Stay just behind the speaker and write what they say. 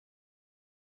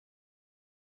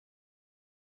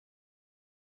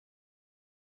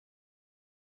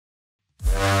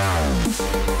Good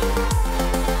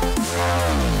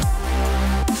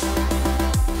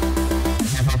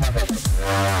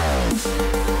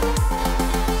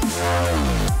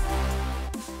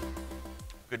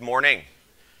morning.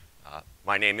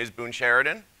 My name is Boon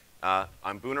Sheridan.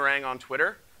 I'm Boonerang on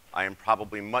Twitter. I am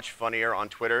probably much funnier on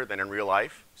Twitter than in real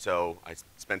life, so I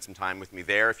spend some time with me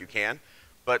there if you can.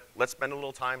 But let's spend a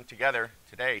little time together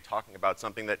today talking about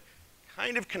something that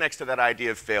kind of connects to that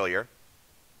idea of failure,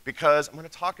 because I'm going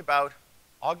to talk about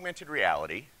augmented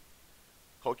reality,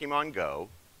 Pokémon Go,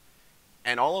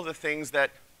 and all of the things that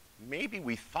maybe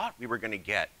we thought we were going to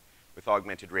get with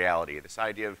augmented reality. This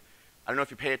idea of, I don't know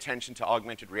if you pay attention to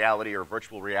augmented reality or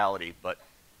virtual reality, but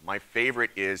my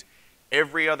favorite is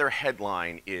every other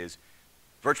headline is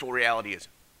virtual reality is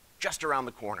just around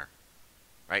the corner,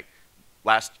 right?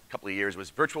 Last couple of years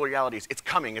was virtual reality is, it's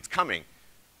coming, it's coming.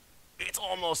 It's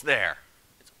almost there.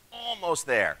 It's almost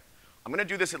there. I'm going to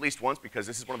do this at least once because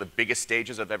this is one of the biggest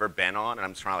stages I've ever been on, and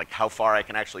I'm just trying to like how far I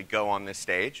can actually go on this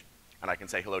stage. And I can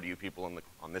say hello to you people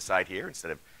on this side here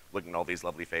instead of looking at all these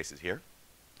lovely faces here.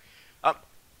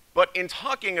 But in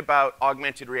talking about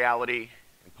augmented reality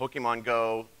and Pokémon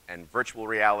Go and virtual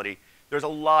reality, there's a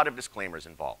lot of disclaimers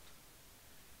involved.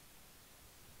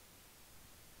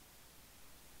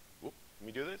 Ooh, can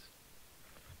we do this?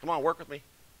 Come on, work with me.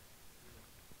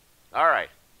 All right.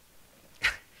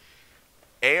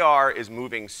 AR is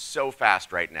moving so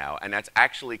fast right now, and that's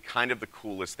actually kind of the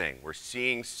coolest thing. We're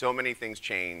seeing so many things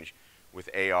change with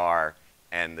AR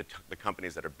and the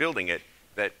companies that are building it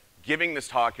that giving this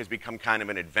talk has become kind of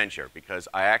an adventure because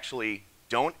I actually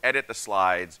don't edit the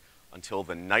slides until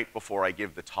the night before I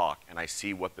give the talk and I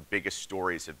see what the biggest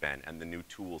stories have been and the new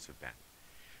tools have been.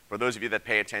 For those of you that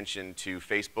pay attention to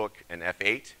Facebook and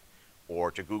F8 or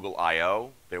to Google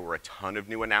I/O, there were a ton of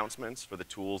new announcements for the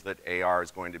tools that AR is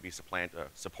going to be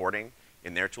supporting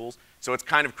in their tools. So it's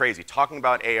kind of crazy. Talking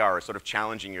about AR is sort of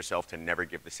challenging yourself to never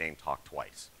give the same talk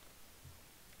twice.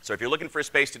 So if you're looking for a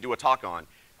space to do a talk on,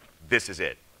 this is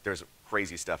it. There's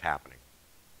crazy stuff happening.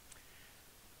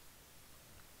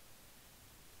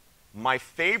 My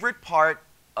favorite part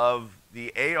of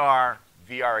the AR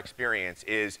VR experience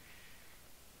is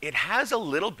it has a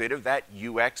little bit of that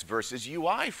UX versus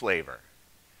UI flavor.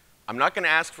 I'm not going to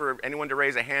ask for anyone to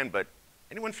raise a hand, but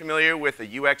anyone familiar with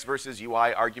the UX versus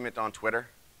UI argument on Twitter?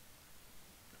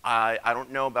 I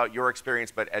don't know about your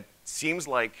experience, but it seems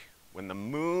like when the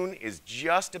moon is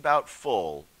just about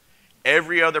full,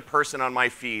 every other person on my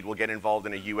feed will get involved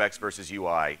in a UX versus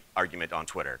UI argument on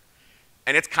Twitter.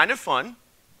 And it's kind of fun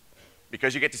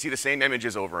because you get to see the same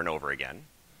images over and over again,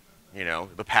 you know,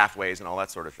 the pathways and all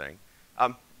that sort of thing.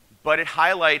 But it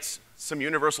highlights some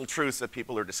universal truths that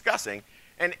people are discussing.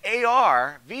 And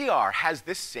AR, VR has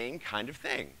this same kind of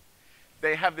thing.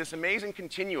 They have this amazing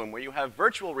continuum where you have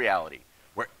virtual reality,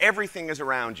 where everything is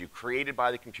around you, created by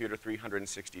the computer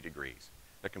 360 degrees.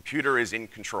 The computer is in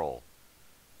control.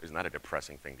 Isn't that a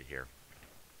depressing thing to hear?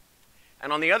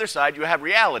 And on the other side, you have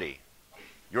reality.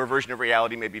 Your version of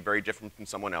reality may be very different from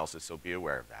someone else's, so be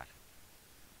aware of that.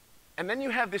 And then you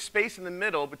have this space in the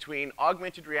middle between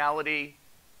augmented reality,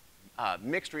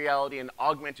 mixed reality, and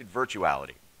augmented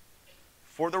virtuality.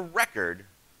 For the record,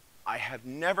 I have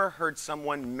never heard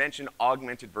someone mention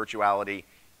augmented virtuality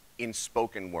in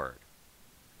spoken word.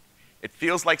 It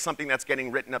feels like something that's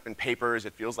getting written up in papers.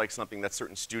 It feels like something that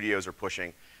certain studios are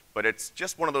pushing. But it's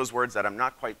just one of those words that I'm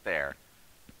not quite there.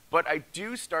 But I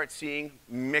do start seeing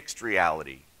mixed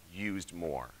reality used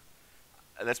more.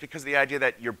 And that's because of the idea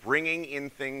that you're bringing in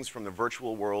things from the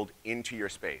virtual world into your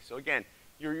space. So again,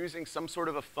 you're using some sort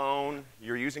of a phone,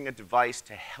 you're using a device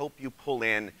to help you pull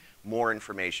in more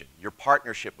information. Your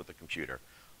partnership with the computer.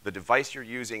 The device you're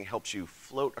using helps you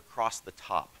float across the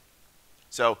top.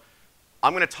 So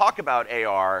I'm going to talk about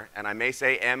AR, and I may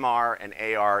say MR and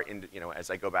AR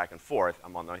as I go back and forth.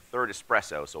 I'm on my third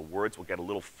espresso, so words will get a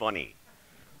little funny.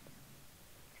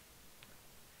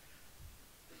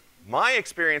 My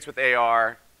experience with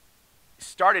AR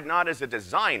started not as a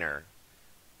designer,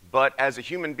 but as a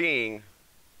human being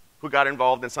who got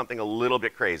involved in something a little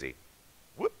bit crazy.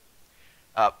 Whoop.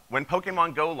 When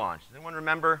Pokémon Go launched, does anyone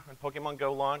remember when Pokémon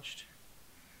Go launched?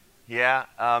 Yeah.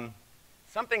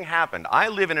 Something happened. I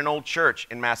live in an old church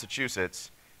in Massachusetts,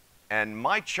 and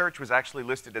my church was actually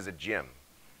listed as a gym.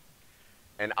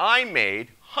 And I made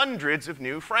hundreds of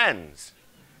new friends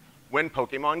when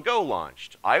Pokémon Go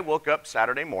launched. I woke up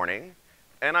Saturday morning,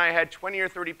 and I had 20 or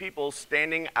 30 people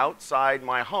standing outside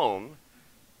my home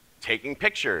taking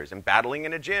pictures and battling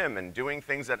in a gym and doing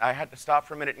things that I had to stop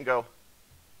for a minute and go,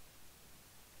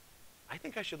 I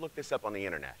think I should look this up on the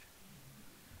internet.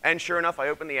 And sure enough, I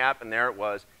opened the app, and there it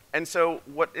was. And so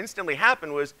what instantly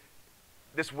happened was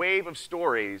this wave of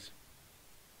stories,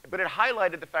 but it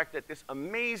highlighted the fact that this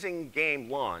amazing game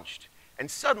launched, and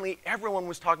suddenly everyone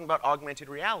was talking about augmented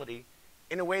reality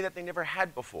in a way that they never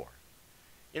had before.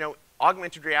 You know,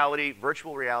 augmented reality,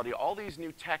 virtual reality, all these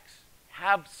new techs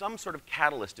have some sort of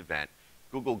catalyst event.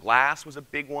 Google Glass was a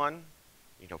big one,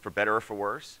 you know, for better or for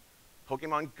worse.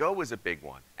 Pokémon Go was a big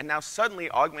one. And now suddenly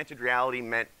augmented reality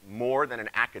meant more than an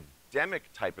academic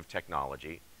type of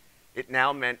technology. It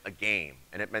now meant a game,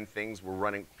 and it meant things were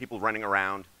running, people running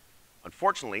around.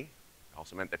 Unfortunately, it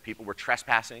also meant that people were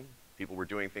trespassing, people were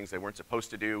doing things they weren't supposed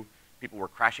to do, people were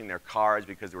crashing their cars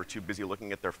because they were too busy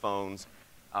looking at their phones.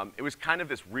 It was kind of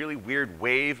this really weird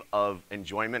wave of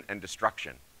enjoyment and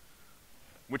destruction,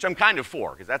 which I'm kind of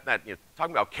for, because that's not, you know,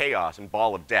 talking about chaos and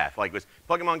ball of death. Like it was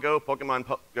Pokemon Go,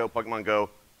 Pokemon Go,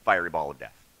 fiery ball of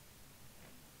death.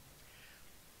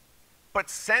 But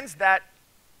since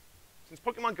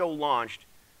Pokemon Go launched,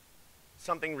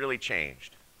 something really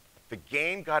changed. The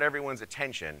game got everyone's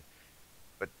attention,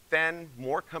 but then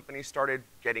more companies started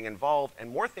getting involved and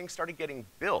more things started getting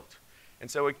built. And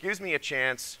so it gives me a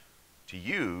chance to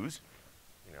use,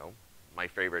 you know, my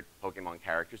favorite Pokemon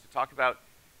characters to talk about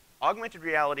augmented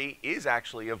reality is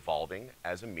actually evolving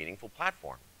as a meaningful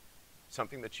platform.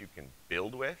 Something that you can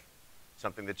build with,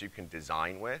 something that you can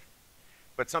design with,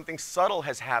 but something subtle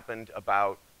has happened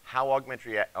about how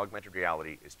augmented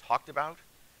reality is talked about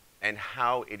and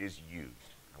how it is used.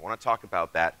 I want to talk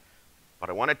about that, but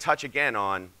I want to touch again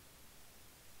on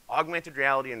augmented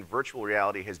reality and virtual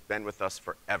reality has been with us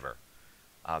forever.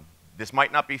 This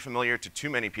might not be familiar to too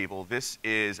many people. This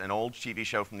is an old TV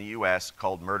show from the US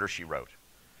called Murder, She Wrote.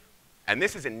 And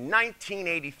this is in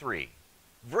 1983.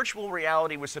 Virtual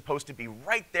reality was supposed to be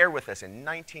right there with us in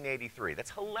 1983.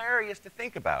 That's hilarious to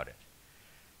think about it.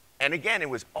 And again, it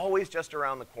was always just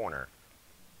around the corner.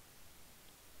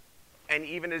 And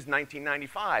even as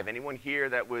 1995, anyone here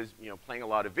that was, you know, playing a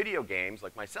lot of video games,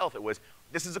 like myself, it was,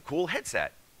 this is a cool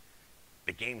headset.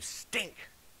 The games stink.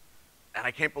 And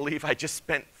I can't believe I just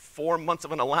spent 4 months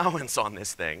of an allowance on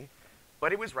this thing.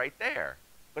 But it was right there.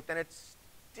 But then it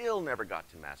still never got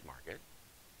to mass market.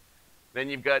 Then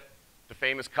you've got the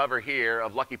famous cover here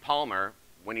of Lucky Palmer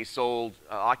when he sold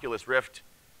Oculus Rift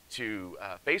to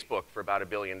Facebook for about $1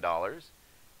 billion.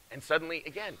 And suddenly,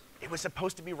 again, it was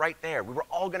supposed to be right there. We were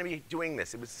all going to be doing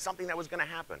this. It was something that was going to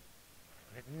happen.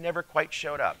 And it never quite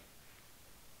showed up.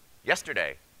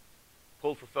 Yesterday,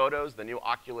 pulled for photos, the new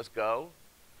Oculus Go.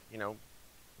 You know,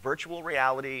 virtual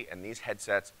reality and these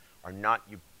headsets are not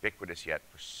ubiquitous yet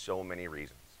for so many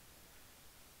reasons.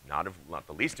 Not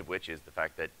the least of which is the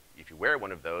fact that if you wear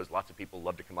one of those, lots of people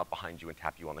love to come up behind you and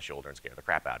tap you on the shoulder and scare the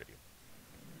crap out of you.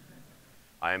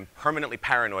 I am permanently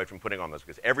paranoid from putting on those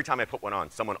because every time I put one on,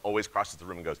 someone always crosses the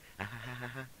room and goes, ah, ah,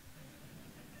 ah, ah.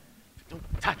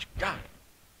 Don't touch, God.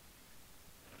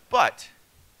 But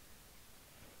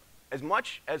as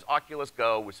much as Oculus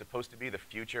Go was supposed to be the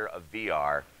future of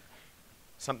VR,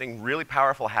 something really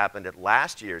powerful happened at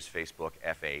last year's Facebook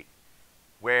F8,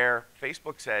 where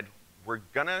Facebook said, we're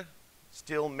going to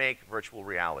still make virtual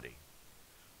reality,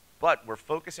 but we're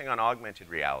focusing on augmented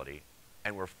reality,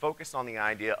 and we're focused on the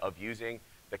idea of using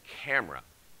the camera.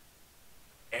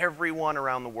 Everyone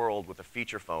around the world with a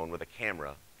feature phone with a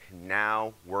camera can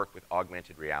now work with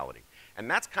augmented reality. And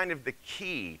that's kind of the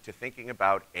key to thinking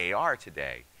about AR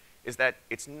today, is that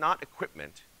it's not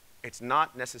equipment, it's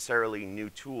not necessarily new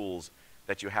tools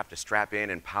that you have to strap in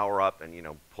and power up and, you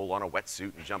know, pull on a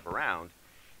wetsuit and jump around.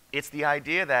 It's the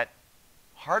idea that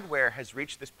hardware has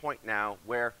reached this point now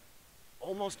where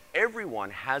almost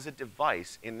everyone has a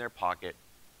device in their pocket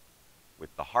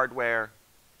with the hardware,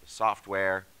 the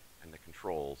software, and the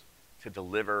controls to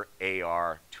deliver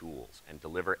AR tools and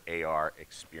deliver AR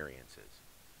experiences,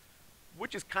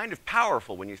 which is kind of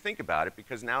powerful when you think about it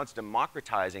because now it's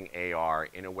democratizing AR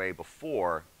in a way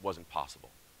before wasn't possible.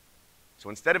 So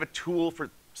instead of a tool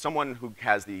for someone who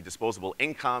has the disposable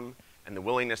income and the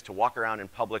willingness to walk around in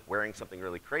public wearing something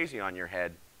really crazy on your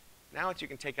head, now it's you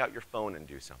can take out your phone and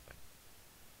do something.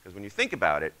 Because when you think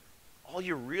about it, all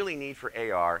you really need for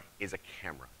AR is a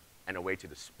camera and a way to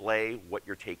display what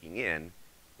you're taking in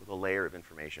with a layer of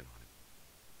information on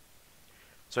it.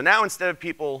 So now instead of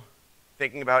people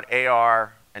thinking about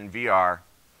AR and VR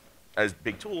as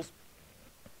big tools,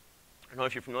 I don't know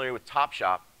if you're familiar with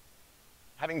Topshop,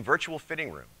 having virtual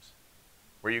fitting rooms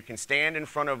where you can stand in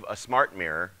front of a smart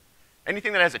mirror.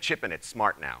 Anything that has a chip in it's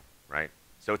smart now, right?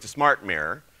 So it's a smart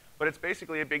mirror, but it's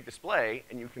basically a big display,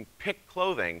 and you can pick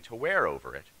clothing to wear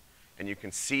over it. And you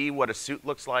can see what a suit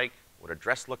looks like, what a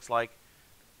dress looks like.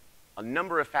 A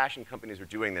number of fashion companies are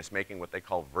doing this, making what they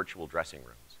call virtual dressing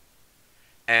rooms.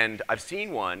 And I've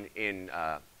seen one in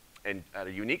at a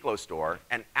Uniqlo store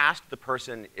and asked the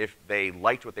person if they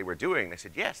liked what they were doing. They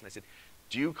said yes. And I said,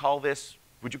 would you call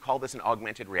this an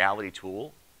augmented reality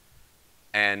tool?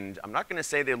 And I'm not going to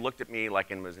say they looked at me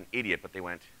like I was an idiot, but they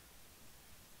went,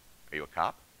 are you a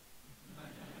cop?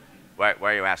 Why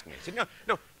are you asking me? I said,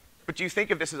 no, but do you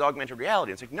think of this as augmented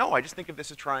reality? And it's like, no, I just think of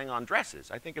this as trying on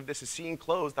dresses. I think of this as seeing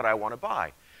clothes that I want to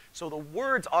buy. So the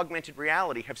words augmented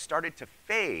reality have started to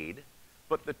fade,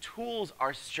 but the tools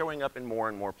are showing up in more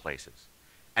and more places.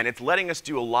 And it's letting us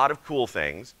do a lot of cool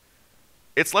things.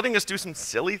 It's letting us do some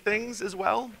silly things as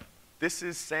well. This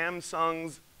is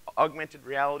Samsung's augmented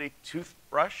reality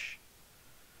toothbrush.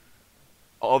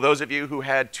 All those of you who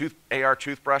had AR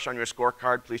toothbrush on your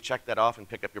scorecard, please check that off and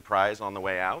pick up your prize on the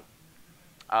way out.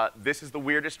 This is the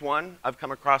weirdest one I've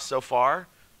come across so far,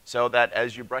 so that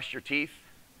as you brush your teeth,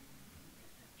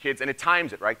 kids, and it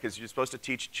times it, right? Because you're supposed to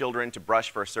teach children to brush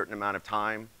for a certain amount of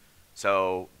time.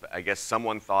 So I guess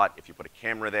someone thought if you put a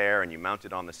camera there and you mount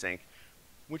it on the sink,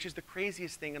 which is the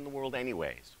craziest thing in the world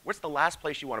anyways. What's the last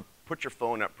place you want to put your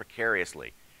phone up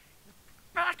precariously?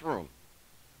 Bathroom.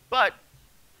 But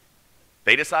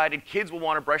they decided kids will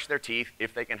want to brush their teeth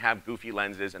if they can have goofy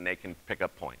lenses and they can pick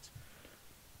up points.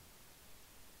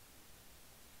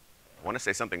 I want to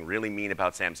say something really mean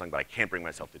about Samsung, but I can't bring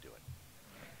myself to do it.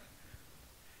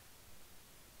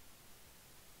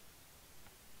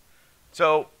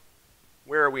 So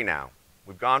where are we now?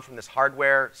 We've gone from this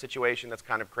hardware situation that's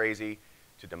kind of crazy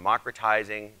to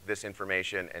democratizing this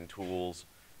information and tools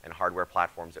and hardware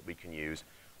platforms that we can use.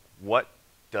 What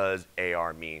does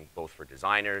AR mean, both for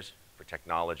designers, for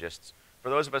technologists, for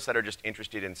those of us that are just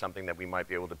interested in something that we might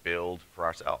be able to build for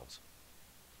ourselves?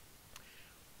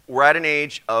 We're at an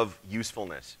age of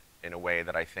usefulness in a way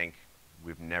that I think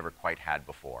we've never quite had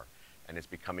before, and it's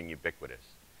becoming ubiquitous.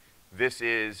 This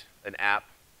is an app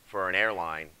for an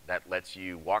airline that lets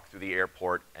you walk through the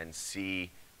airport and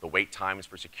see the wait times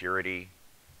for security,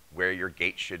 where your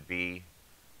gate should be.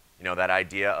 You know, that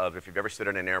idea of if you've ever stood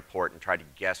in an airport and tried to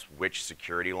guess which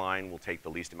security line will take the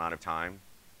least amount of time,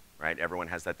 right? Everyone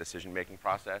has that decision-making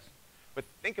process. But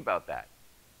think about that.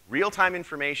 Real-time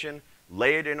information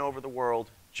layered in over the world,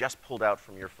 just pulled out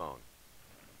from your phone.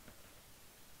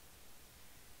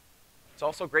 It's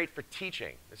also great for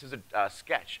teaching. This is a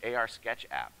sketch, AR sketch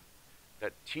app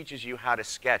that teaches you how to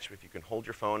sketch. If you can hold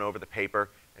your phone over the paper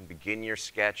and begin your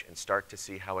sketch and start to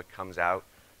see how it comes out.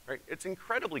 Right? It's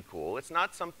incredibly cool. It's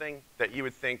not something that you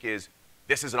would think is,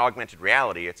 this is an augmented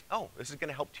reality. It's, oh, this is going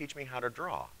to help teach me how to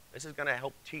draw. This is going to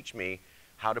help teach me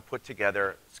how to put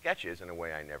together sketches in a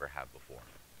way I never have before.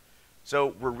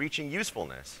 So we're reaching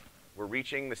usefulness. We're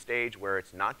reaching the stage where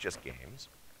it's not just games.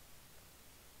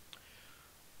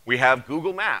 We have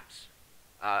Google Maps.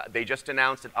 They just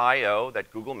announced at I/O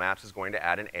that Google Maps is going to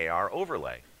add an AR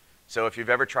overlay. So if you've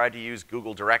ever tried to use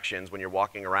Google Directions when you're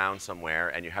walking around somewhere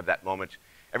and you have that moment,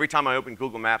 every time I open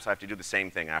Google Maps, I have to do the same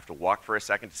thing. I have to walk for a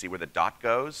second to see where the dot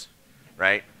goes,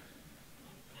 right?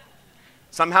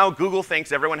 Somehow Google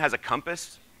thinks everyone has a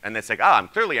compass, and it's like, I'm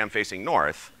facing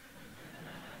north.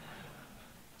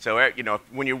 So you know,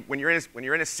 when you're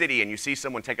in a city and you see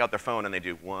someone take out their phone and they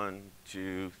do 1,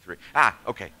 2, 3,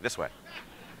 okay, this way.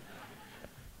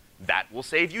 That will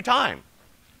save you time.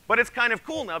 But it's kind of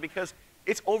cool now because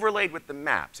it's overlaid with the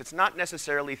maps. It's not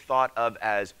necessarily thought of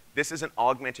as this is an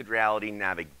augmented reality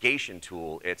navigation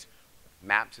tool. It's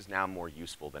maps is now more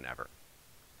useful than ever.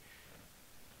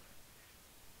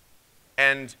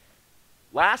 And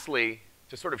lastly,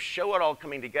 to sort of show it all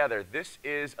coming together, this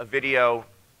is a video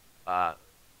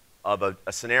of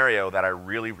a scenario that I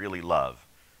really, really love.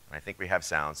 And I think we have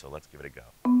sound, so let's give it a go.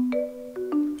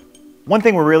 One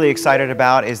thing we're really excited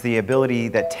about is the ability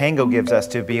that Tango gives us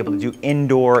to be able to do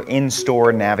indoor,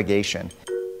 in-store navigation.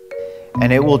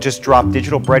 And it will just drop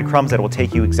digital breadcrumbs that will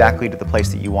take you exactly to the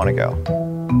place that you want to go.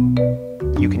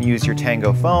 You can use your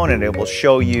Tango phone and it will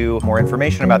show you more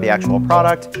information about the actual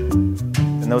product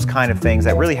and those kind of things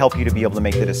that really help you to be able to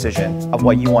make the decision of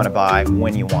what you want to buy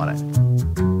when you want it.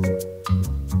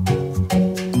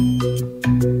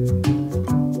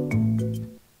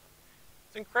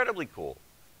 It's incredibly cool.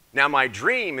 Now, my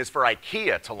dream is for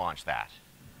IKEA to launch that.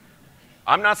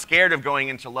 I'm not scared of going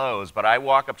into Lowe's, but I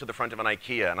walk up to the front of an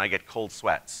IKEA and I get cold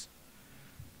sweats.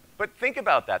 But think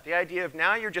about that. The idea of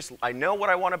now I know what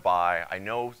I want to buy. I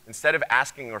know, instead of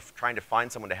asking or trying to find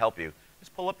someone to help you,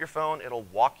 just pull up your phone, it'll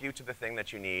walk you to the thing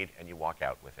that you need, and you walk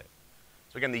out with it.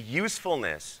 So again, the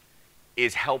usefulness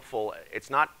is helpful. It's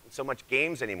not so much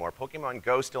games anymore. Pokémon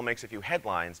Go still makes a few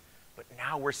headlines, but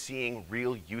now we're seeing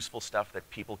real useful stuff that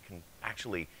people can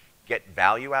actually get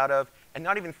value out of and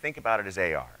not even think about it as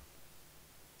AR.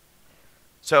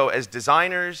 So as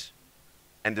designers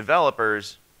and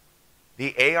developers,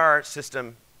 The AR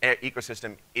system,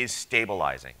 ecosystem is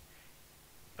stabilizing.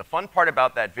 The fun part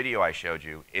about that video I showed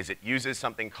you is it uses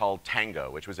something called Tango,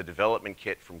 which was a development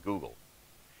kit from Google.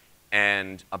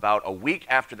 And about a week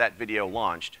after that video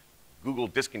launched, Google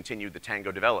discontinued the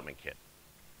Tango development kit.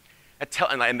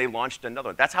 And they launched another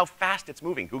one. That's how fast it's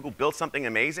moving. Google built something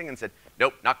amazing and said,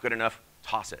 nope, not good enough,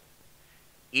 toss it.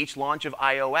 Each launch of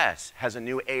iOS has a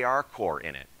new AR core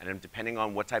in it. And depending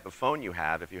on what type of phone you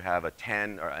have, if you have a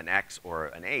 10 or an X or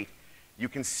an 8, you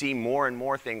can see more and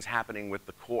more things happening with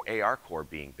the core AR core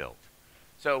being built.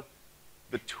 So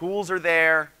the tools are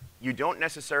there. You don't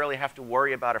necessarily have to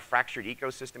worry about a fractured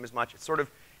ecosystem as much. It's sort of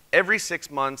every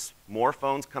 6 months, more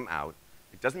phones come out.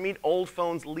 It doesn't mean old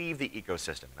phones leave the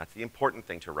ecosystem. That's the important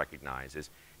thing to recognize is,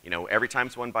 every time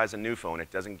someone buys a new phone,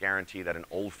 it doesn't guarantee that an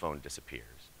old phone disappears.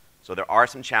 So there are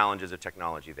some challenges of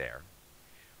technology there.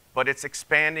 But it's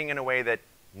expanding in a way that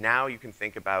now you can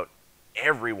think about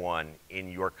everyone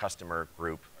in your customer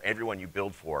group, everyone you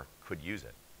build for could use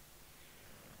it.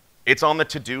 It's on the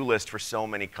to-do list for so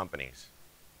many companies.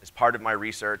 As part of my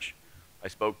research, I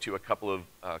spoke to a couple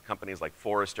of companies like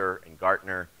Forrester and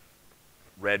Gartner,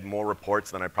 read more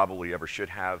reports than I probably ever should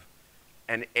have,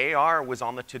 and AR was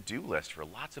on the to-do list for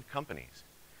lots of companies,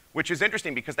 which is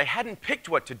interesting because they hadn't picked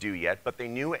what to do yet, but they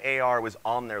knew AR was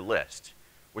on their list,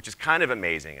 which is kind of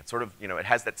amazing. It's sort of, it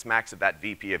has that smacks of that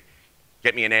VP of,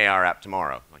 get me an AR app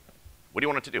tomorrow. I'm like, what do you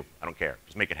want it to do? I don't care.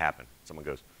 Just make it happen. Someone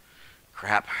goes,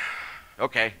 crap.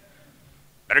 Okay.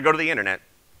 Better go to the internet.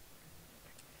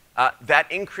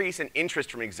 That increase in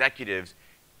interest from executives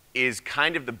is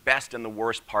kind of the best and the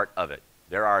worst part of it.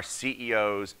 There are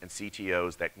CEOs and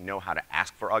CTOs that know how to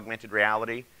ask for augmented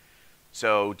reality.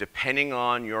 So depending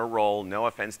on your role, no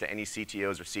offense to any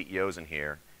CTOs or CEOs in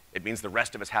here, it means the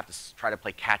rest of us have to try to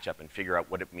play catch up and figure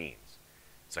out what it means.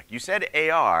 It's like, you said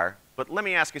AR, but let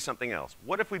me ask you something else.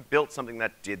 What if we built something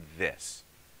that did this?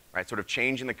 Right? Sort of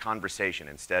changing the conversation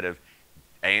instead of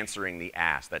answering the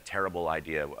ask, that terrible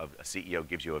idea of a CEO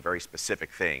gives you a very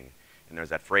specific thing. And there's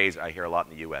that phrase I hear a lot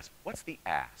in the US, what's the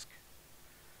ask?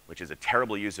 Which is a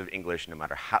terrible use of English no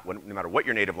matter what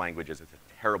your native language is, it's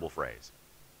a terrible phrase.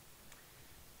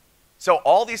 So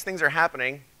all these things are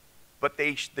happening, but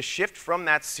the shift from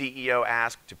that CEO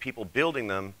ask to people building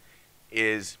them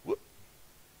is,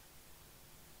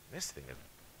 this thing is,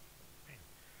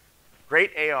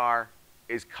 great AR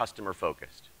is customer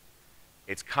focused.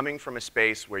 It's coming from a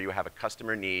space where you have a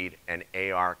customer need and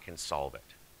AR can solve it.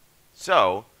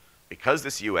 So, because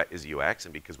this is UX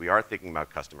and because we are thinking about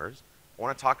customers, I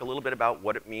want to talk a little bit about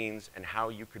what it means and how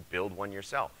you could build one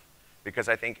yourself. Because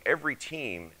I think every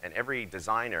team and every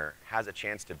designer has a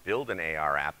chance to build an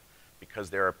AR app because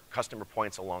there are customer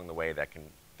points along the way that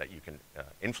you can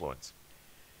influence.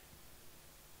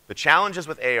 The challenges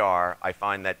with AR, I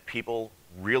find that people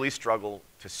really struggle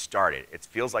to start it. It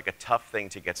feels like a tough thing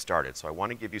to get started. So I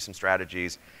want to give you some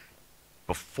strategies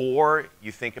before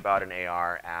you think about an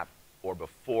AR app or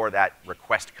before that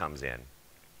request comes in.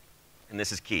 And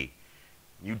this is key.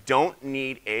 You don't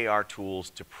need AR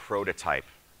tools to prototype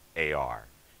AR.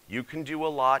 You can do a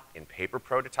lot in paper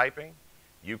prototyping.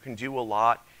 You can do a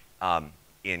lot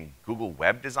in Google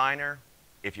Web Designer.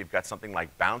 If you've got something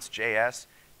like Bounce.js,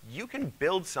 you can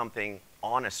build something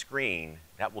on a screen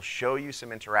that will show you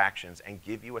some interactions and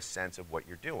give you a sense of what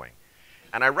you're doing.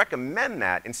 And I recommend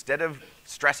that instead of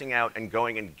stressing out and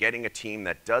going and getting a team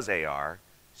that does AR,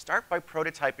 start by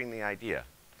prototyping the idea.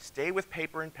 Stay with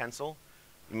paper and pencil.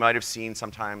 You might have seen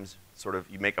sometimes sort of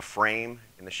you make a frame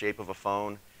in the shape of a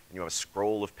phone and you have a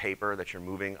scroll of paper that you're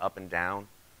moving up and down.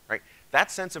 Right? That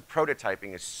sense of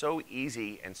prototyping is so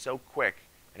easy and so quick,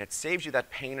 and it saves you that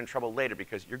pain and trouble later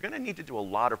because you're going to need to do a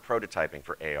lot of prototyping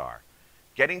for AR.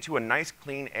 Getting to a nice,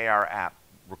 clean AR app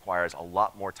requires a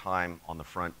lot more time on the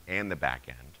front and the back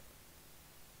end.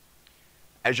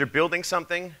 As you're building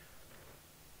something,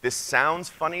 this sounds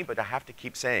funny, but I have to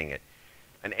keep saying it.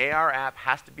 An AR app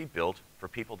has to be built for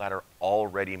people that are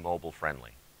already mobile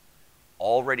friendly.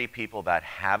 Already people that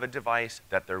have a device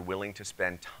that they're willing to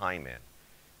spend time in.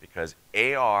 Because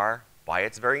AR, by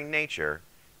its very nature,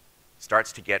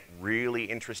 starts to get really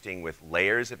interesting with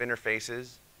layers of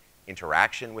interfaces,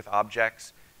 interaction with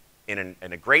objects. In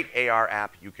a great AR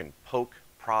app, you can poke,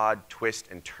 prod, twist,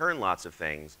 and turn lots of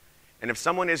things. And if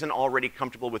someone isn't already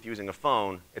comfortable with using a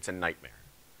phone, it's a nightmare.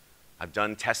 I've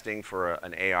done testing for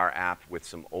an AR app with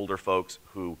some older folks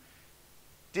who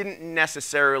didn't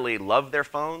necessarily love their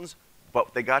phones,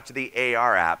 but they got to the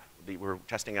AR app. We were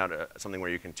testing out something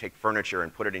where you can take furniture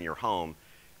and put it in your home.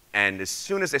 And as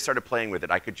soon as they started playing with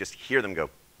it, I could just hear them go,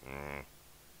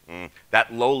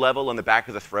 that low level in the back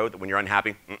of the throat that when you're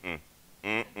unhappy,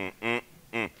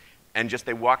 and and just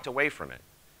they walked away from it.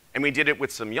 And we did it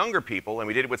with some younger people, and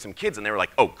we did it with some kids, and they were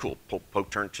like, oh, cool, poke,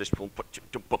 turn, just boom,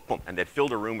 boom, and they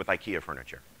filled a room with IKEA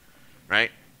furniture, right?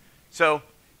 So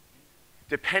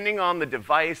depending on the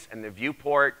device and the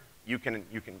viewport, you can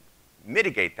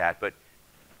mitigate that, but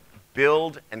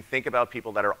build and think about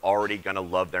people that are already going to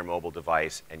love their mobile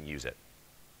device and use it.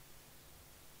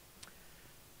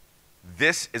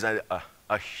 This is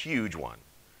a huge one.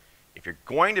 If you're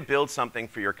going to build something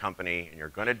for your company and you're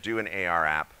going to do an AR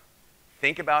app,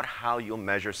 think about how you'll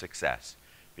measure success,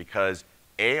 because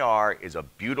AR is a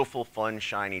beautiful, fun,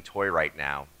 shiny toy right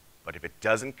now, but if it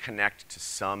doesn't connect to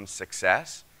some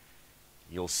success,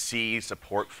 you'll see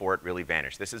support for it really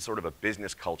vanish. This is sort of a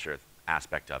business culture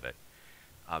aspect of it.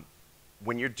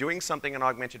 When you're doing something in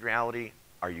augmented reality,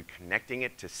 are you connecting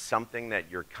it to something that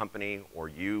your company or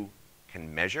you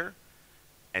can measure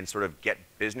and sort of get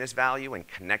business value and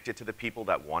connect it to the people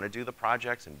that want to do the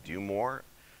projects and do more?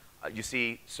 You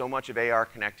see so much of AR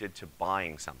connected to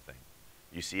buying something.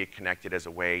 You see it connected as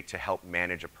a way to help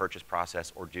manage a purchase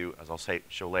process or do, as I'll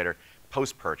show later,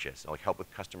 post-purchase, like help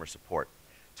with customer support.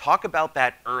 Talk about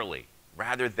that early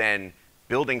rather than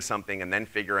building something and then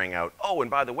figuring out, oh, and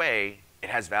by the way, it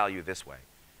has value this way.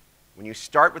 When you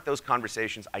start with those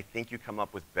conversations, I think you come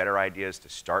up with better ideas to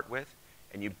start with,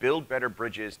 and you build better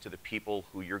bridges to the people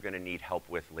who you're going to need help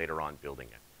with later on building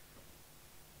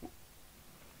it.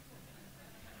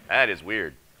 That is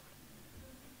weird.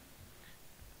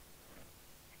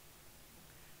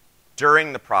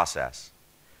 During the process,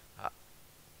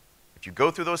 if you go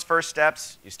through those first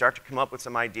steps, you start to come up with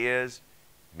some ideas.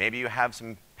 Maybe you have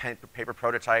some paper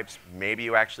prototypes. Maybe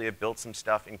you actually have built some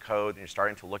stuff in code and you're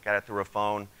starting to look at it through a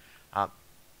phone.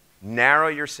 Narrow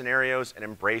your scenarios and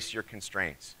embrace your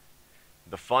constraints.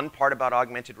 The fun part about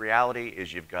augmented reality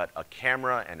is you've got a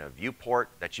camera and a viewport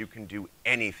that you can do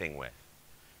anything with.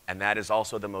 And that is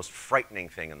also the most frightening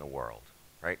thing in the world,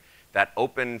 right? That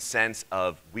open sense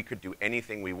of we could do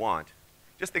anything we want.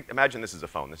 Just think, imagine this is a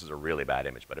phone. This is a really bad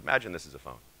image, but imagine this is a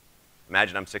phone.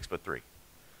 Imagine I'm 6'3".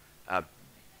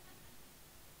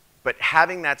 But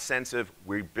having that sense of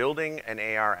we're building an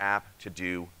AR app to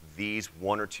do these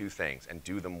one or two things and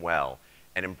do them well,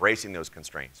 and embracing those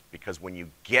constraints. Because when you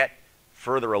get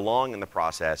further along in the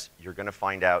process, you're going to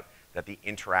find out that the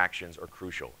interactions are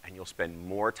crucial, and you'll spend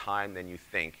more time than you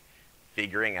think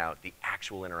figuring out the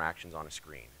actual interactions on a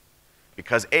screen.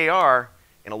 Because AR,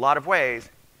 in a lot of ways,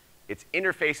 it's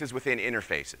interfaces within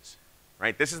interfaces.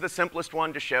 Right? This is the simplest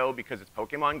one to show because it's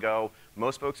Pokémon Go.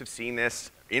 Most folks have seen this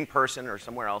in person or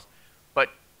somewhere else. But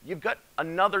you've got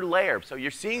another layer. So you're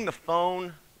seeing the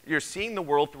phone, you're seeing the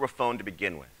world through a phone to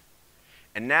begin with.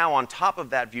 And now on top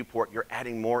of that viewport, you're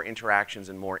adding more interactions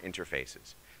and more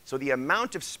interfaces. So the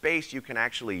amount of space you can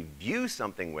actually view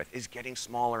something with is getting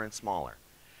smaller and smaller.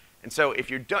 And so if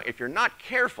you're not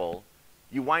careful,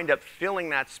 you wind up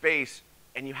filling that space,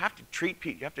 and you have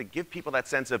to give people that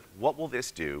sense of what will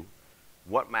this do?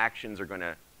 What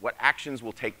actions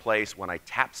will take place when I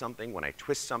tap something, when I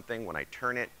twist something, when I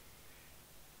turn it.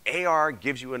 AR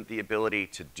gives you the ability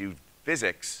to do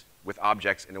physics with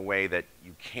objects in a way that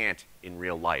you can't in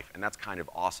real life, and that's kind of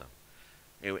awesome.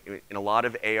 In a lot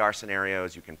of AR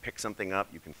scenarios, you can pick something up,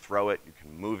 you can throw it, you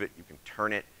can move it, you can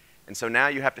turn it, and so now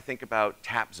you have to think about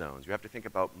tap zones, you have to think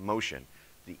about motion.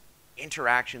 The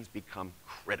interactions become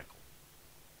critical.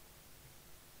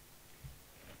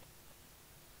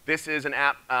 This is an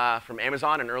app from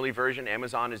Amazon, an early version.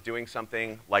 Amazon is doing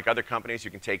something like other companies.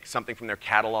 You can take something from their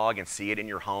catalog and see it in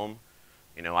your home.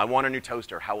 You know, I want a new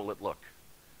toaster. How will it look?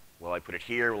 Will I put it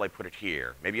here? Will I put it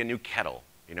here? Maybe a new kettle.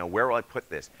 You know, where will I put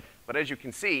this? But as you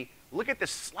can see, look at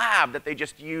this slab that they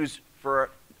just used for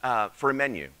a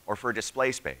menu or for a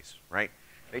display space, right?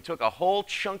 They took a whole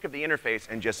chunk of the interface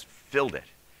and just filled it.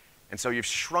 And so you've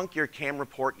shrunk your camera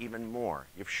port even more.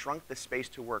 You've shrunk the space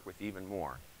to work with even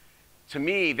more. To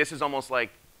me, this is almost like,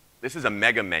 this is a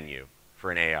mega menu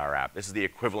for an AR app. This is the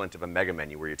equivalent of a mega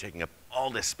menu where you're taking up all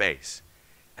this space.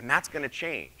 And that's going to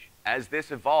change. As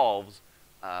this evolves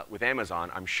with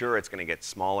Amazon, I'm sure it's going to get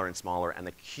smaller and smaller, and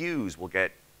the cues will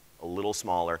get a little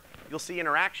smaller. You'll see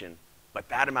interaction, but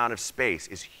that amount of space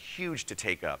is huge to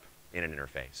take up in an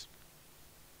interface.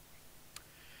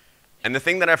 And the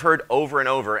thing that I've heard over and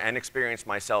over and experienced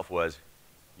myself was,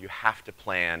 you have to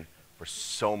plan for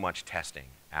so much testing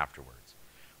afterwards.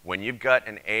 When you've got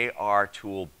an AR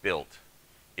tool built,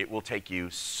 it will take you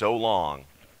so long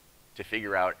to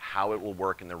figure out how it will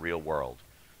work in the real world.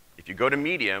 If you go to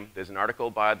Medium, there's an article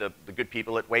by the good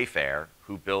people at Wayfair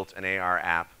who built an AR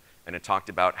app, and it talked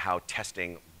about how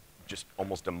testing just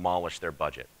almost demolished their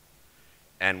budget.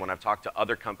 And when I've talked to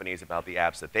other companies about the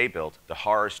apps that they built, the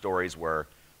horror stories were,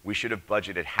 we should have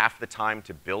budgeted half the time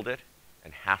to build it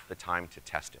and half the time to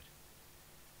test it.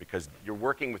 Because you're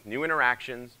working with new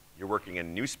interactions, you're working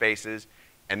in new spaces,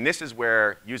 and this is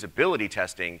where usability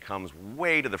testing comes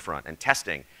way to the front. And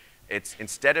testing, it's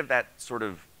instead of that sort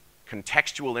of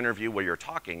contextual interview where you're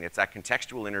talking, it's that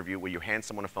contextual interview where you hand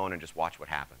someone a phone and just watch what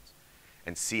happens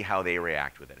and see how they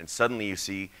react with it. And suddenly you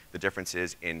see the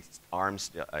differences in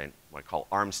what I call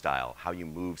arm style, how you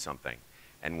move something.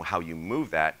 And how you move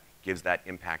that gives that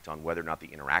impact on whether or not the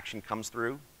interaction comes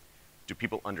through. Do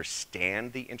people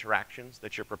understand the interactions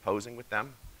that you're proposing with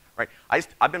them? Right?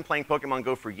 I've been playing Pokemon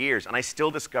Go for years, and I still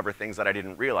discover things that I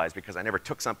didn't realize because I never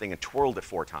took something and twirled it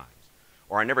 4 times.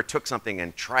 Or I never took something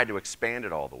and tried to expand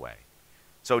it all the way.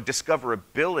 So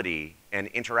discoverability and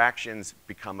interactions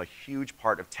become a huge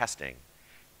part of testing.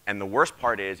 And the worst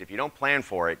part is, if you don't plan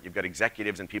for it, you've got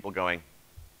executives and people going,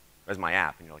 "Where's my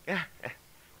app?" And you're like, eh.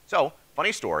 So,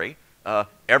 funny story,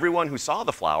 everyone who saw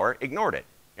the flower ignored it.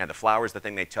 Yeah, the flower is the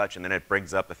thing they touch, and then it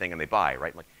brings up the thing and they buy,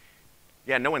 right? I'm like,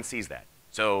 yeah, no one sees that.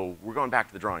 So we're going back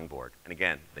to the drawing board. And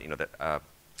again, I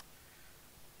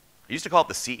used to call it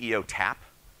the CEO tap.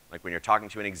 Like when you're talking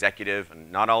to an executive,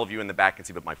 and not all of you in the back can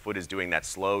see, but my foot is doing that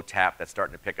slow tap that's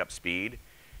starting to pick up speed.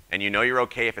 And you know you're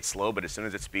okay if it's slow, but as soon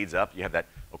as it speeds up, you have that,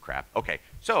 oh crap. Okay,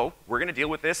 so we're going to deal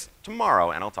with this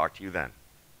tomorrow, and I'll talk to you then.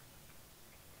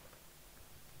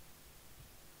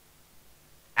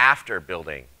 After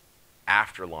building,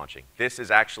 after launching. This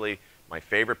is actually my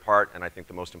favorite part, and I think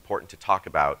the most important to talk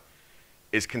about,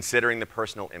 is considering the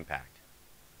personal impact.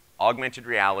 Augmented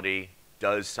reality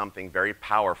does something very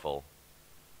powerful.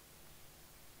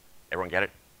 Everyone get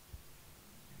it?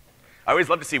 I always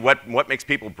love to see what makes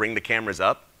people bring the cameras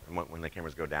up and when the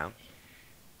cameras go down.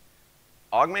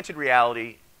 Augmented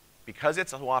reality, because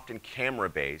it's so often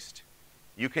camera-based,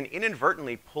 you can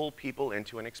inadvertently pull people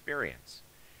into an experience.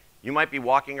 You might be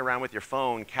walking around with your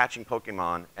phone, catching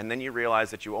Pokemon, and then you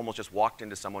realize that you almost just walked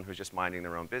into someone who's just minding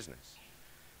their own business.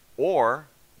 Or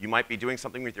you might be doing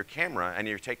something with your camera and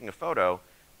you're taking a photo,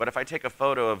 but if I take a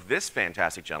photo of this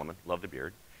fantastic gentleman, love the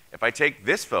beard, if I take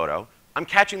this photo, I'm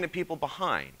catching the people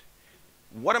behind.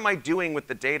 What am I doing with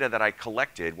the data that I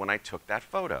collected when I took that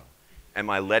photo? Am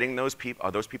I letting those people,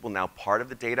 are those people now part of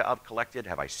the data I've collected?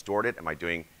 Have I stored it? Am I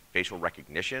doing facial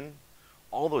recognition?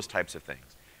 All those types of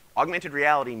things. Augmented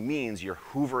reality means you're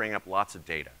hoovering up lots of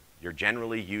data. You're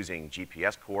generally using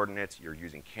GPS coordinates, you're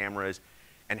using cameras,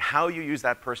 and how you use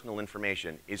that personal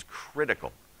information is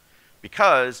critical.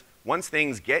 Because once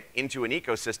things get into an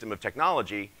ecosystem of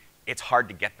technology, it's hard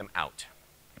to get them out.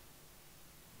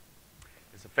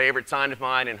 It's a favorite sign of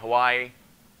mine in Hawaii,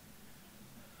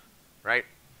 right?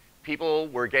 People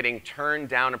were getting turned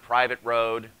down a private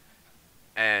road,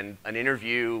 and an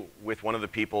interview with one of the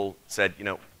people said, you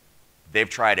know, they've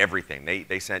tried everything.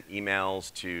 They sent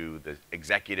emails to the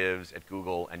executives at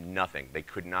Google and nothing. They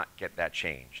could not get that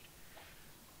changed.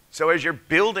 So as you're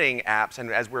building apps,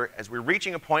 and as we're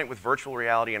reaching a point with virtual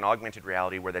reality and augmented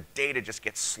reality where the data just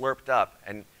gets slurped up,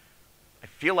 and I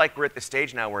feel like we're at the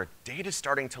stage now where data's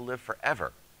starting to live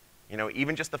forever. You know,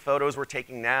 even just the photos we're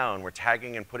taking now and we're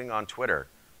tagging and putting on Twitter,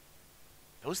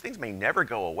 those things may never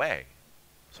go away.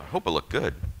 So I hope I look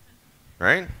good,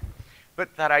 right?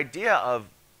 But that idea of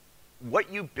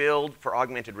what you build for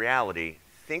augmented reality,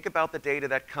 think about the data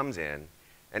that comes in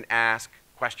and ask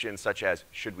questions such as,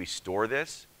 should we store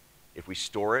this? If we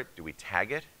store it, do we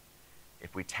tag it?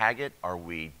 If we tag it, are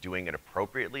we doing it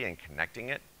appropriately and connecting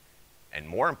it? And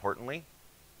more importantly,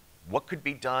 what could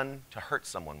be done to hurt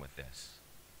someone with this?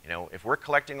 You know, if we're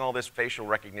collecting all this facial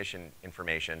recognition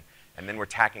information and then we're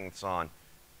tacking this on,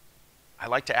 I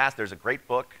like to ask, there's a great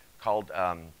book called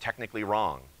Technically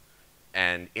Wrong.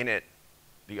 And in it,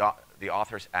 the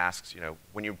author asks, you know,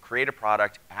 when you create a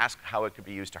product, ask how it could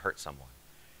be used to hurt someone.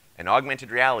 And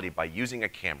augmented reality, by using a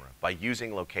camera, by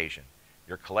using location,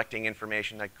 you're collecting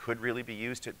information that could really be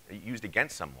used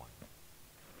against someone.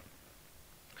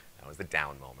 That was the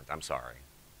down moment, I'm sorry.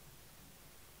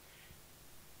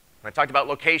 When I talked about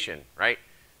location, right?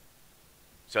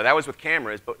 So that was with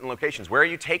cameras, but in locations, where are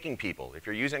you taking people? If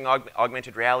you're using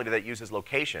augmented reality that uses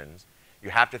locations, you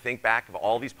have to think back of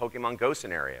all these Pokemon Go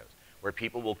scenarios where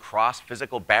people will cross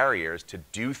physical barriers to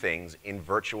do things in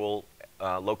virtual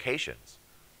locations.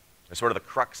 It's sort of the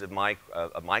crux of my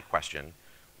question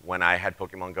when I had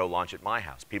Pokemon Go launch at my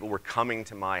house. People were coming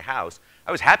to my house.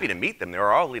 I was happy to meet them. They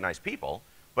were all really nice people,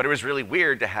 but it was really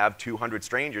weird to have 200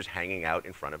 strangers hanging out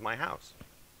in front of my house.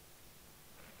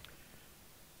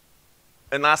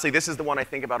 And lastly, this is the one I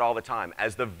think about all the time.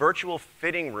 As the virtual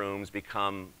fitting rooms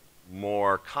become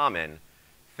more common,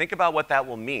 think about what that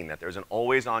will mean, that there's an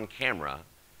always-on camera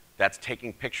that's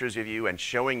taking pictures of you and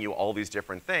showing you all these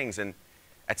different things. And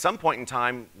At some point in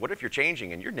time, what if you're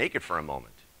changing and you're naked for a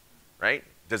moment, right?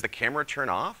 Does the camera turn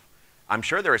off? I'm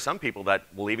sure there are some people that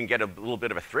will even get a little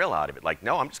bit of a thrill out of it. Like,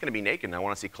 no, I'm just going to be naked and I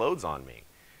want to see clothes on me.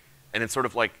 And it's sort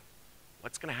of like,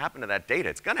 what's going to happen to that data?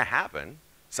 It's going to happen.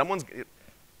 Someone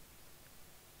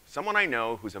I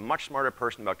know who's a much smarter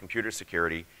person about computer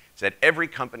security said every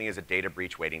company is a data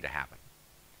breach waiting to happen.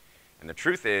 And the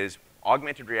truth is,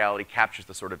 augmented reality captures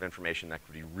the sort of information that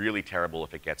could be really terrible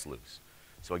if it gets loose.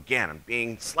 So again, I'm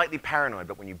being slightly paranoid,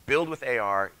 but when you build with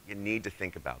AR, you need to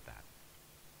think about that.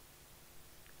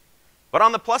 But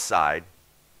on the plus side,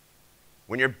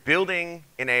 when you're building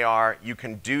in AR, you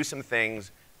can do some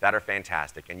things that are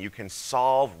fantastic, and you can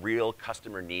solve real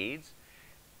customer needs.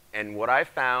 And what I've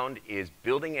found is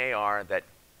building AR that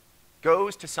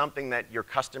goes to something that your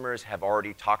customers have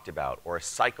already talked about, or a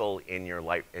cycle in your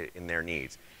life, in their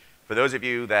needs. For those of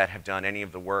you that have done any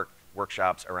of the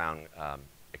workshops around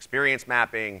experience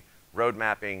mapping, road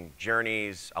mapping,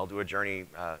 journeys, I'll do a journey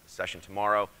session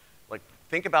tomorrow. Like,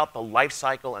 think about the life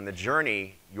cycle and the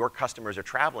journey your customers are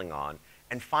traveling on,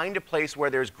 and find a place where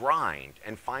there's grind,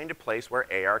 and find a place where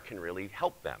AR can really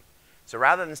help them. So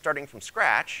rather than starting from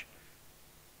scratch,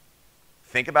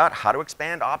 think about how to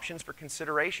expand options for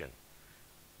consideration.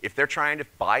 If they're trying to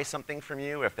buy something from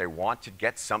you, if they want to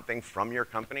get something from your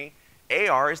company,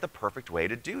 AR is the perfect way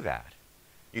to do that.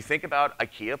 You think about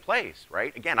IKEA Place,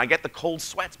 right? Again, I get the cold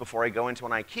sweats before I go into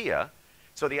an IKEA.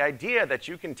 So the idea that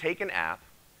you can take an app,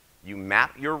 you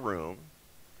map your room,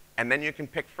 and then you can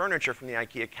pick furniture from the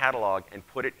IKEA catalog and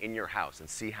put it in your house and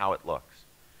see how it looks.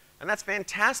 And that's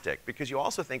fantastic, because you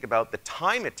also think about the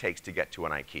time it takes to get to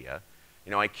an IKEA.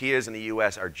 You know, IKEAs in the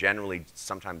US are generally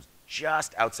sometimes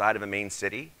just outside of a main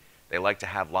city. They like to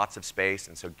have lots of space,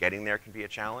 and so getting there can be a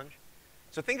challenge.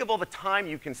 So think of all the time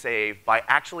you can save by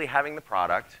actually having the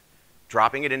product,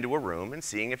 dropping it into a room, and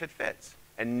seeing if it fits,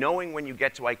 and knowing when you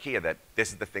get to IKEA that this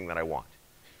is the thing that I want.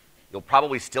 You'll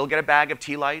probably still get a bag of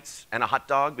tea lights and a hot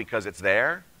dog because it's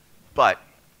there, but,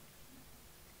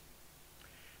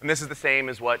 and this is the same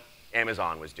as what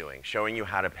Amazon was doing, showing you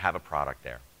how to have a product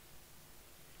there.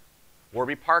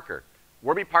 Warby Parker.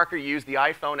 Warby Parker used the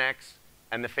iPhone X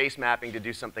and the face mapping to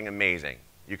do something amazing.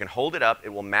 You can hold it up, it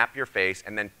will map your face,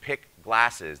 and then pick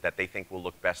glasses that they think will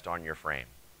look best on your frame.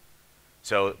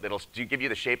 So it'll give you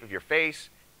the shape of your face,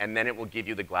 and then it will give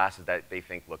you the glasses that they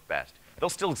think look best. They'll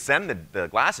still send the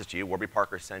glasses to you. Warby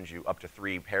Parker sends you up to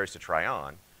 3 pairs to try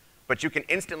on. But you can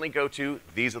instantly go to,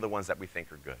 these are the ones that we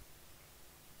think are good.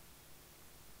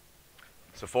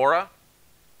 Sephora,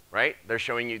 right? They're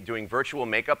showing you doing virtual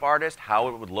makeup artist, how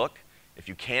it would look. If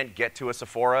you can't get to a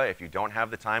Sephora, if you don't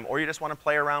have the time, or you just want to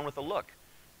play around with the look,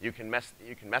 you can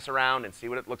mess around and see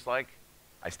what it looks like.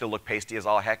 I still look pasty as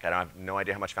all heck. I have no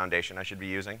idea how much foundation I should be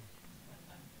using.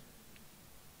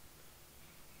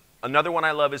 Another one I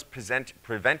love is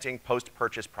preventing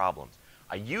post-purchase problems.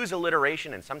 I use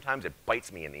alliteration, and sometimes it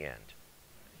bites me in the end.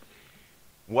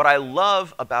 What I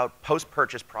love about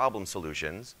post-purchase problem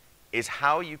solutions is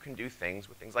how you can do things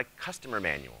with things like customer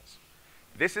manuals.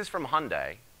 This is from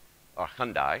Hyundai,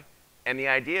 and the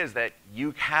idea is that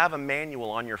you have a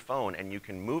manual on your phone, and you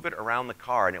can move it around the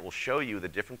car, and it will show you the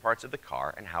different parts of the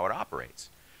car and how it operates.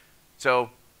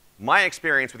 So my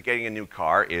experience with getting a new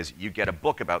car is you get a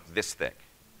book about this thick.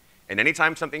 And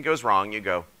anytime something goes wrong, you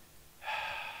go,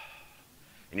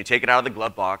 and you take it out of the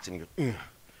glove box, and you go, ugh.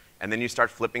 And then you start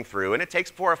flipping through, and it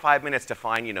takes 4 or 5 minutes to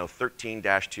find,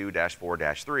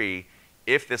 13-2-4-3.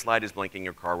 If this light is blinking,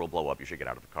 your car will blow up. You should get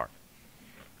out of the car.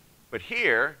 But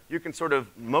here, you can sort of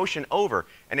motion over,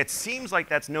 and it seems like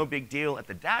that's no big deal at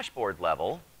the dashboard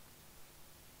level,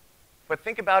 but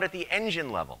think about at the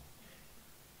engine level.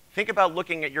 Think about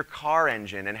looking at your car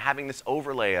engine and having this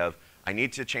overlay of, I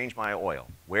need to change my oil.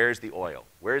 Where's the oil?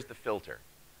 Where's the filter?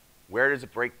 Where does the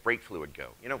brake fluid go?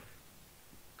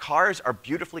 Cars are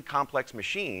beautifully complex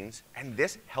machines, and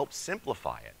this helps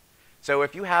simplify it. So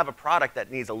if you have a product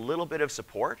that needs a little bit of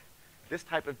support, this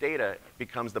type of data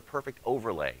becomes the perfect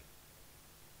overlay.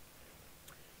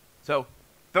 So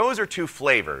those are 2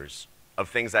 flavors of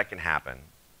things that can happen,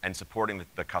 and supporting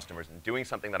the customers and doing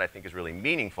something that I think is really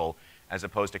meaningful, as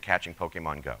opposed to catching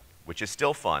Pokémon Go, which is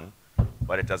still fun,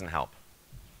 but it doesn't help.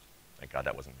 Thank God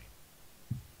that wasn't me.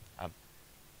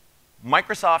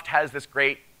 Microsoft has this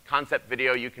great concept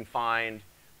video you can find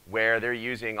where they're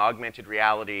using augmented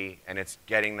reality, and it's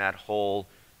getting that whole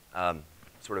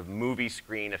sort of movie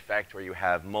screen effect where you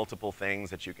have multiple things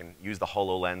that you can use the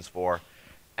HoloLens for.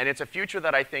 And it's a future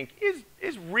that I think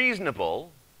is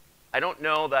reasonable. I don't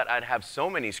know that I'd have so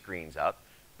many screens up,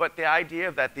 but the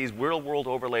idea that these real-world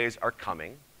overlays are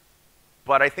coming.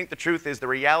 But I think the truth is the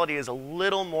reality is a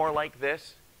little more like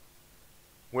this.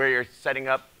 where you're setting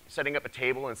up a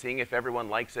table and seeing if everyone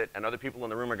likes it, and other people in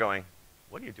the room are going,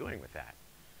 what are you doing with that?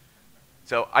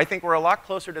 So I think we're a lot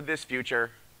closer to this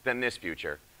future than this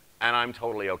future, and I'm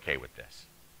totally okay with this.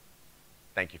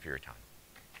 Thank you for your time.